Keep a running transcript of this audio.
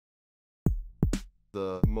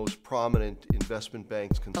The most prominent investment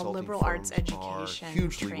banks, consulting The liberal firms arts education are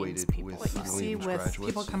hugely trains weighted people. with What you see Williams with graduates.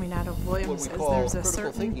 people coming out of Williams What we is call there's a critical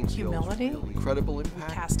certain thinking skills, humility. incredible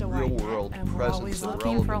impact, Cast a wide net, real-world and we're presence always and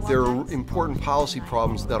looking for relevance. There alumni. are important policy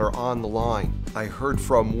problems that are on the line. I heard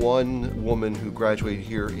from one woman who graduated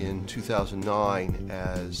here in 2009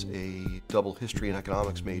 as a double history and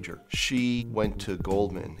economics major. She went to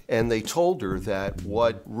Goldman, and they told her that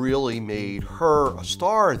what really made her a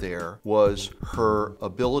star there was her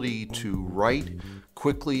ability to write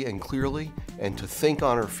quickly and clearly, and to think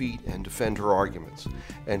on her feet and defend her arguments.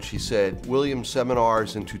 And she said Williams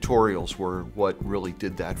seminars and tutorials were what really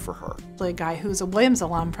did that for her. A guy who's a Williams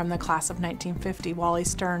alum from the class of 1950, Wally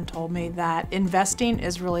Stern, told me that investing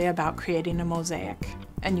is really about creating a mosaic.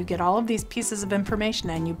 And you get all of these pieces of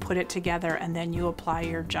information and you put it together and then you apply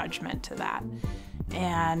your judgment to that.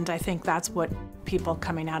 And I think that's what people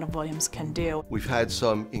coming out of Williams can do. We've had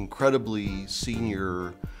some incredibly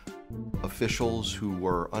senior officials who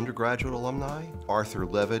were undergraduate alumni. Arthur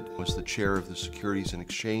Levitt was the chair of the Securities and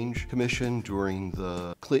Exchange Commission during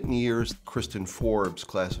the Clinton years. Kristen Forbes,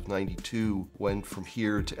 class of '92, went from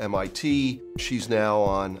here to MIT. She's now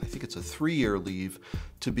on, I think it's a 3-year leave,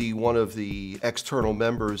 to be one of the external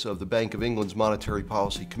members of the Bank of England's Monetary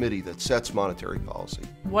Policy Committee that sets monetary policy.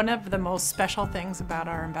 One of the most special things about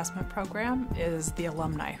our investment program is the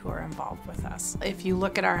alumni who are involved with us. If you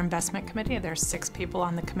look at our investment committee, there's 6 people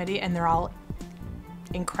on the committee and they're all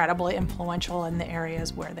incredibly influential in the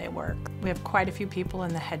areas where they work. We have quite a few people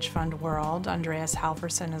in the hedge fund world. Andreas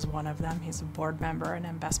Halverson is one of them. He's a board member, an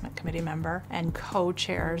investment committee member, and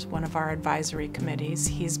co-chairs one of our advisory committees.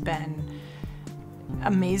 He's been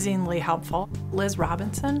amazingly helpful. Liz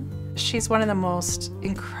Robinson, she's one of the most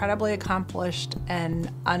incredibly accomplished and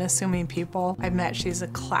unassuming people I've met. She's a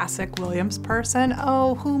classic Williams person.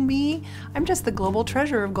 Oh, who, me? I'm just the global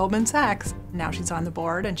treasurer of Goldman Sachs. Now she's on the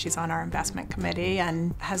board and she's on our investment committee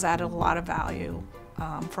and has added a lot of value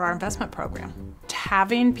for our investment program.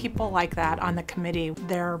 Having people like that on the committee,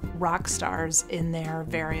 they're rock stars in their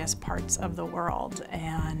various parts of the world,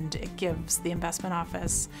 and it gives the investment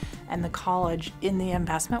office and the college in the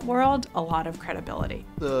investment world a lot of credibility.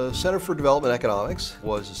 The Center for Development Economics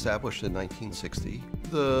was established in 1960.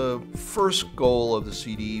 The first goal of the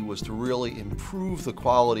CD was to really improve the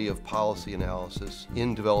quality of policy analysis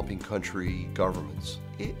in developing country governments.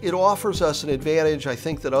 It offers us an advantage, I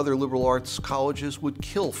think, that other liberal arts colleges would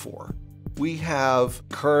kill for. We have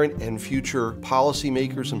current and future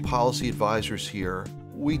policymakers and policy advisors here.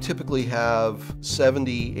 We typically have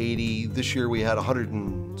 70, 80. This year we had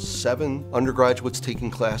 107 undergraduates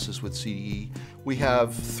taking classes with CDE. We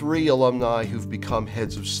have 3 alumni who've become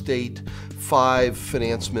heads of state, 5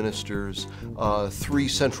 finance ministers, 3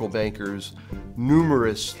 central bankers,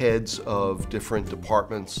 numerous heads of different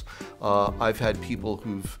departments. I've had people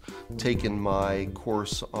who've taken my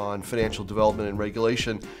course on financial development and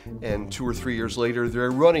regulation, and 2 or 3 years later,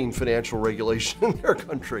 they're running financial regulation in their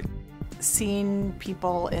country. Seeing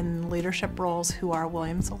people in leadership roles who are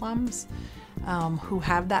Williams alums, who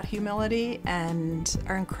have that humility and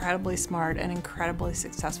are incredibly smart and incredibly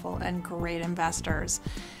successful and great investors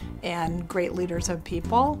and great leaders of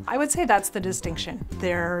people. I would say that's the distinction.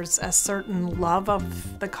 There's a certain love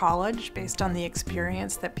of the college based on the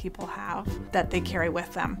experience that people have that they carry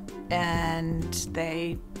with them, and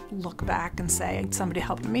they look back and say, somebody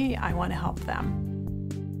helped me, I want to help them.